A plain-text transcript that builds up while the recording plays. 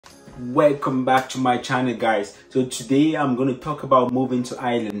Welcome back to my channel, guys. So today I'm going to talk about moving to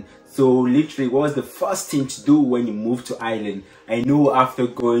Ireland. So literally, what's the first thing to do when you move to Ireland? I know after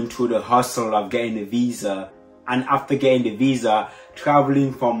going through the hustle of getting a visa, and after getting the visa,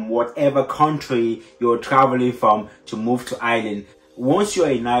 traveling from whatever country you're traveling from to move to Ireland. Once you're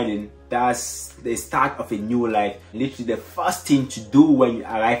in Ireland, that's the start of a new life. Literally, the first thing to do when you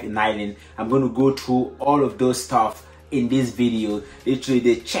arrive in Ireland, I'm going to go through all of those stuff in this video. Literally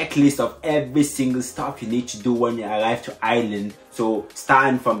the checklist of every single stuff you need to do when you arrive to Ireland. So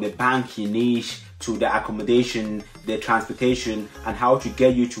starting from the bank you need, to the accommodation, the transportation, and how to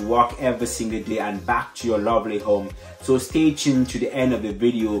get you to work every single day and back to your lovely home. So stay tuned to the end of the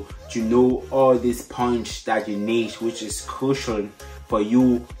video to know all these points that you need, which is crucial for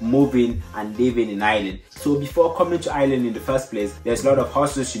you moving and living in Ireland. So before coming to Ireland in the first place, there's a lot of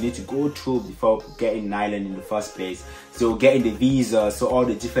hustles you need to go through before getting in Ireland in the first place. So getting the visa, so all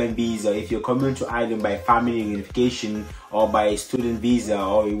the different visa. If you're coming to Ireland by family reunification or by a student visa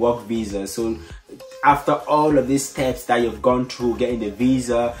or a work visa, so after all of these steps that you've gone through, getting the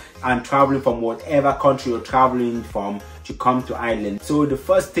visa and traveling from whatever country you're traveling from to come to Ireland. So the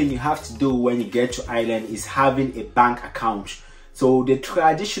first thing you have to do when you get to Ireland is having a bank account. So the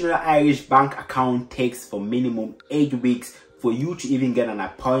traditional Irish bank account takes for minimum 8 weeks for you to even get an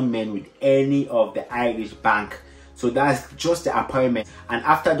appointment with any of the Irish bank. So that's just the appointment, and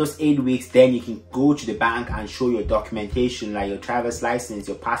after those 8 weeks, then you can go to the bank and show your documentation like your driver's license,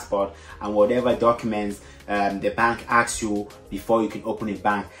 your passport, and whatever documents the bank asks you before you can open a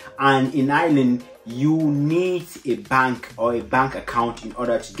bank. And in Ireland, you need a bank or a bank account in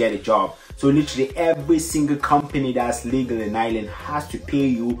order to get a job. So literally every single company that's legal in Ireland has to pay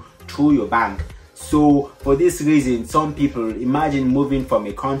you through your bank. So for this reason, some people, imagine moving from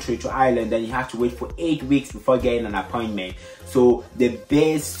a country to Ireland, then you have to wait for 8 weeks before getting an appointment. So the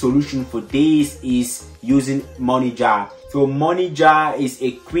best solution for this is using MoneyJar. So MoneyJar is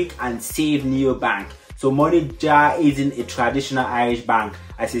a quick and safe neobank. So MoneyJar isn't a traditional Irish bank.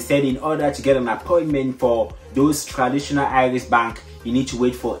 As I said, in order to get an appointment for those traditional Irish bank, you need to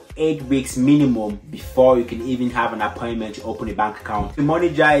wait for 8 weeks minimum before you can even have an appointment to open a bank account. The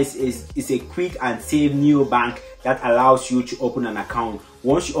MoneyJar is a quick and safe neobank that allows you to open an account.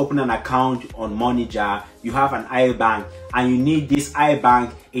 Once you open an account on MoneyJar, you have an IBAN, and you need this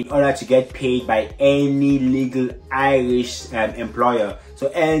IBAN in order to get paid by any legal Irish employer. So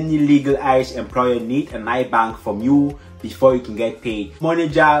any legal Irish employer needs an IBAN from you before you can get paid.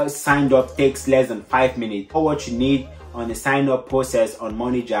 MoneyJar signed up takes less than 5 minutes. All what you need on the sign up process on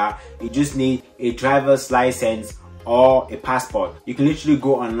MoneyJar, you just need a driver's license or a passport. You can literally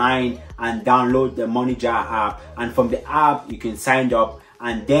go online and download the MoneyJar app, and from the app you can sign up,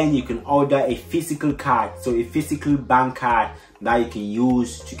 and then you can order a physical card, so a physical bank card that you can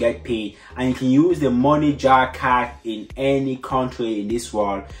use to get paid. And you can use the MoneyJar card in any country in this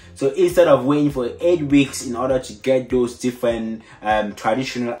world. So instead of waiting for 8 weeks in order to get those different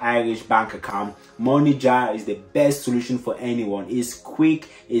traditional Irish bank account, MoneyJar is the best solution for anyone. It's quick,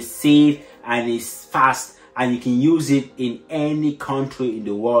 it's safe, and it's fast, and you can use it in any country in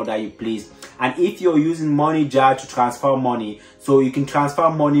the world that you please. And if you're using MoneyJar to transfer money, so you can transfer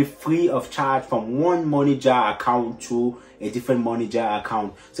money free of charge from one MoneyJar account to a different MoneyJar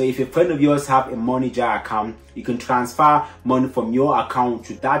account. So if a friend of yours have a MoneyJar account, you can transfer money from your account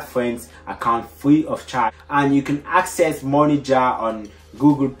to that friend's account free of charge. And you can access MoneyJar on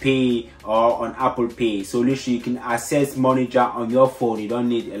Google Pay or on Apple Pay. So literally you can access MoneyJar on your phone. You don't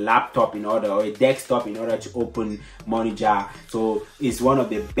need a laptop in order, or a desktop in order to open MoneyJar. So it's one of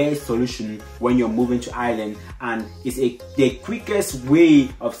the best solutions when you're moving to Ireland, and it's the quickest way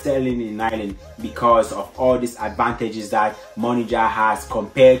of selling in Ireland because of all these advantages that MoneyJar has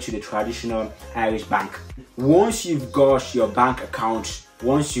compared to the traditional Irish bank. Once you've got your bank account,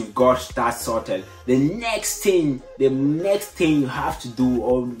 once you've got that sorted, the next thing you have to do,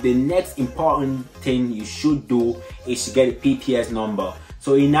 or the next important thing you should do, is to get a PPS number.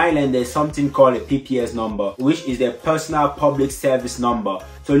 So in Ireland, there's something called a PPS number, which is the personal public service number.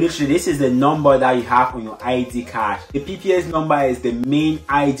 So literally, this is the number that you have on your ID card. The PPS number is the main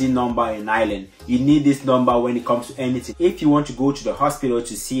ID number in Ireland. You need this number when it comes to anything. If you want to go to the hospital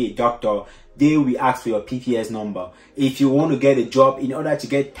to see a doctor, they will ask for your PPS number. If you want to get a job, in order to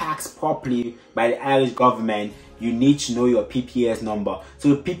get taxed properly by the Irish government, you need to know your PPS number.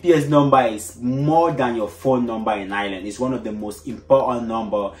 So the PPS number is more than your phone number in Ireland. It's one of the most important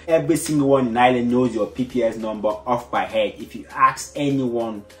number. Every single one in Ireland knows your PPS number off by head. If you ask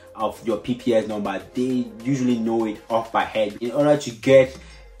anyone of your PPS number, they usually know it off by head. In order to get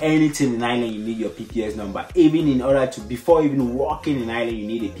anything in Ireland, you need your PPS number. Even in order to, before even walking in Ireland, you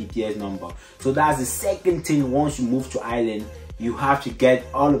need a PPS number. So that's the second thing. Once you move to Ireland, you have to get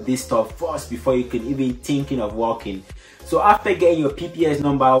all of this stuff first before you can even thinking of walking. So after getting your PPS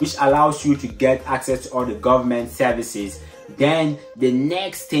number, which allows you to get access to all the government services, then the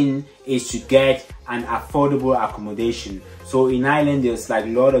next thing is to get an affordable accommodation. So in Ireland, there's like a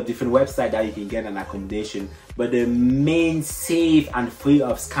lot of different websites that you can get an accommodation, but the main safe and free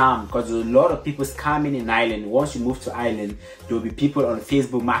of scam, because there's a lot of people scamming in Ireland. Once you move to Ireland, there will be people on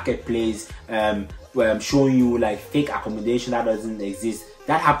Facebook Marketplace where I'm showing you like fake accommodation that doesn't exist.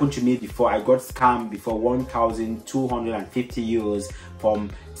 That happened to me before. I got scammed before 1,250 euros from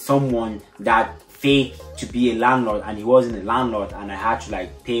someone that faked to be a landlord, and he wasn't a landlord, and I had to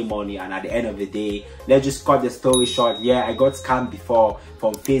like pay money. And at the end of the day, let's just cut the story short. Yeah, I got scammed before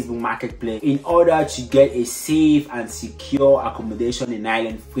from Facebook Marketplace. In order to get a safe and secure accommodation in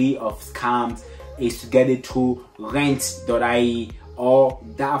Ireland free of scams, is to get it through rent.ie or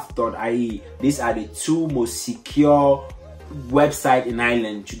daft.ie. These are the two most secure websites in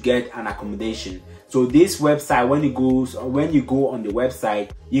Ireland to get an accommodation. So this website, when you go on the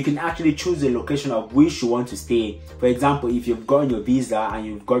website, you can actually choose the location of which you want to stay. For example, if you've gotten your visa and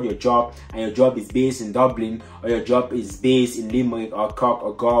you've got your job, and your job is based in Dublin, or your job is based in Limerick or Cork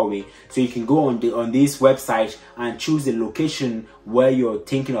or Galway, so you can go on this website and choose the location where you're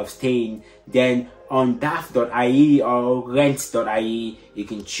thinking of staying. Then on daft.ie or rent.ie, you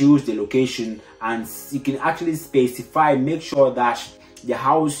can choose the location, and you can actually specify, make sure that the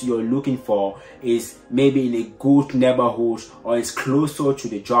house you're looking for is maybe in a good neighborhood or is closer to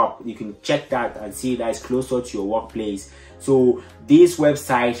the job. You can check that and see that it's closer to your workplace. So this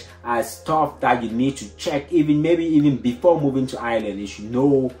website has stuff that you need to check, maybe even before moving to Ireland. You should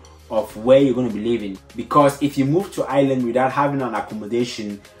know of where you're going to be living, because if you move to Ireland without having an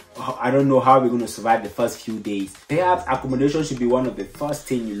accommodation, I don't know how we're going to survive the first few days. Perhaps accommodation should be one of the first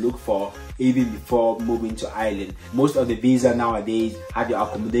things you look for even before moving to Ireland. Most of the visa nowadays have your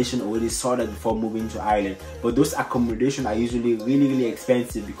accommodation already sorted before moving to Ireland, but those accommodations are usually really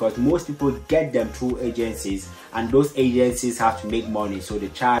expensive, because most people get them through agencies, and those agencies have to make money, so they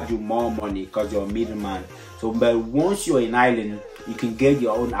charge you more money because you're a middleman. So but once you're in Ireland, you can get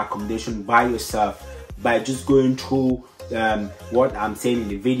your own accommodation by yourself by just going through what I'm saying in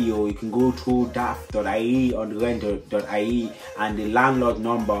the video. You can go through daft.ie or rent.ie, and the landlord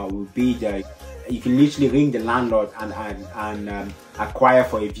number will be there. You can literally ring the landlord and acquire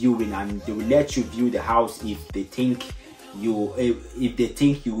for a viewing, and they will let you view the house if they think you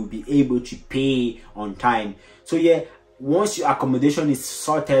will be able to pay on time. So yeah, once your accommodation is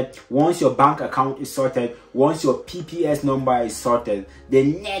sorted, once your bank account is sorted, once your PPS number is sorted, the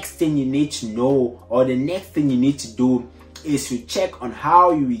next thing you need to know, or the next thing you need to do, is to check on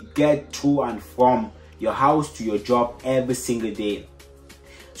how you will get to and from your house to your job every single day.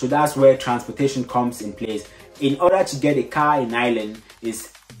 So that's where transportation comes in place. In order to get a car in Ireland,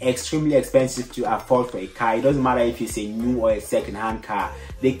 it's extremely expensive to afford for a car. It doesn't matter if it's a new or a second-hand car.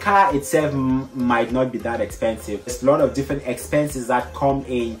 The car itself might not be that expensive. There's a lot of different expenses that come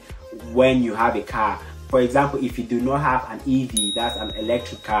in when you have a car. For example, if you do not have an EV, that's an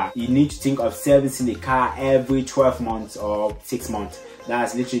electric car, you need to think of servicing the car every 12 months or 6 months.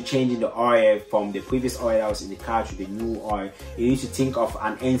 That's literally changing the oil from the previous oil that was in the car to the new oil. You need to think of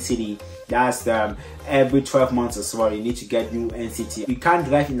an NCT. That's every 12 months as well. You need to get new NCT. You can't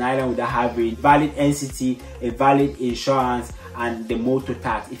drive in Ireland without having valid NCT, a valid insurance, and the motor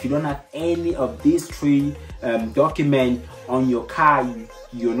tax. If you don't have any of these three documents on your car,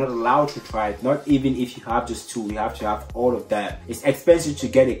 you're not allowed to drive. Not even if you have just two, you have to have all of that. It's expensive to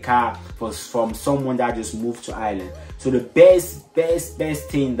get a car from someone that just moved to Ireland. So the best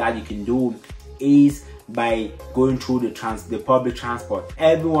thing that you can do is by going through the public transport.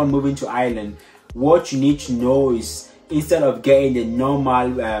 Everyone moving to Ireland, what you need to know is, instead of getting the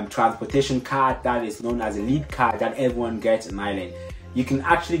normal transportation card that is known as a lead card that everyone gets in Ireland, you can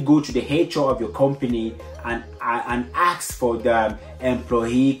actually go to the HR of your company and ask for the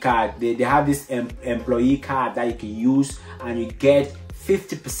employee card. They have this employee card that you can use, and you get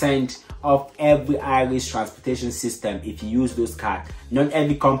 50% of every Irish transportation system if you use those cards. Not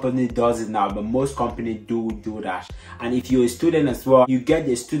every company does it now, but most companies do that. And if you're a student as well, you get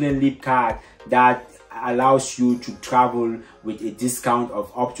the student leave card that allows you to travel with a discount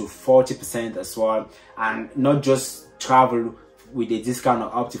of up to 40% as well. And not just travel with a discount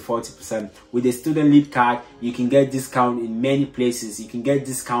of up to 40%. With a student leave card, you can get discount in many places. You can get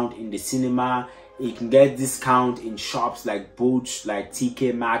discount in the cinema, You can get discount in shops like Boots, like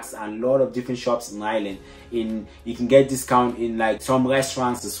TK Maxx, and a lot of different shops in Ireland. You can get discount in like some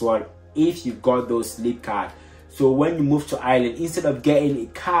restaurants as well if you've got those leap card. So when you move to Ireland, instead of getting a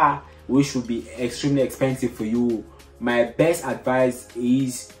car, which would be extremely expensive for you, my best advice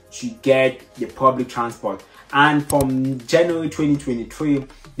is to get the public transport. And from January 2023,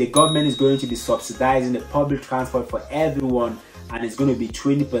 the government is going to be subsidizing the public transport for everyone, and it's going to be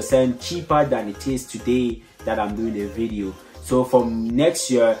 20% cheaper than it is today that I'm doing the video. So from next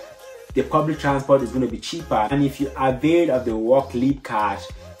year, the public transport is going to be cheaper, and if you avail of the work leap card,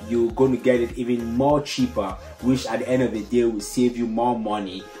 you're going to get it even more cheaper, which at the end of the day will save you more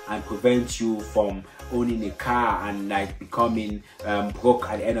money and prevent you from owning a car and like becoming broke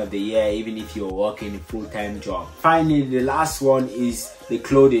at the end of the year, even if you're working a full-time job. Finally, the last one is the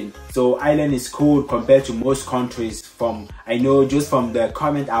clothing. So Ireland is cold compared to most countries. I know just from the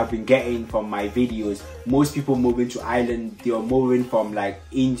comment I've been getting from my videos, most people moving to Ireland, they are moving from like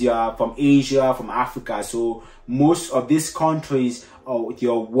India, from Asia, from Africa. So most of these countries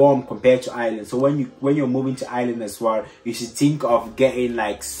you're warm compared to Ireland. So when you're moving to Ireland as well, you should think of getting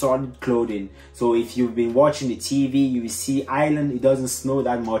like solid clothing. So if you've been watching the TV, you will see Ireland, it doesn't snow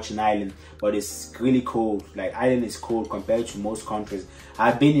that much in Ireland, but it's really cold. Like Ireland is cold compared to most countries.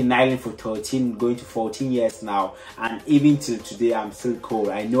 I've been in Ireland for 13 going to 14 years now, and even till today I'm still cold.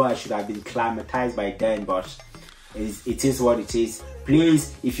 I know I should have been climatized by then, but it is what it is.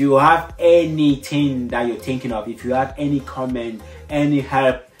 Please, if you have anything that you're thinking of, if you have any comment, any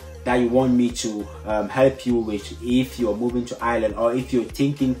help that you want me to help you with, if you're moving to Ireland or if you're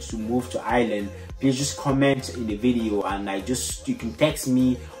thinking to move to Ireland, please just comment in the video, and you can text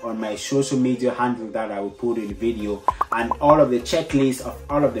me on my social media handle that I will put in the video, and all of the checklists of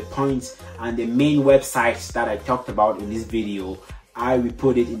all of the points and the main websites that I talked about in this video, I will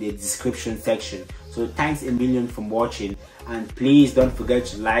put it in the description section. So thanks a million for watching, and please don't forget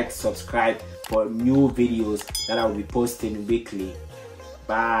to like, subscribe for new videos that I will be posting weekly.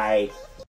 Bye.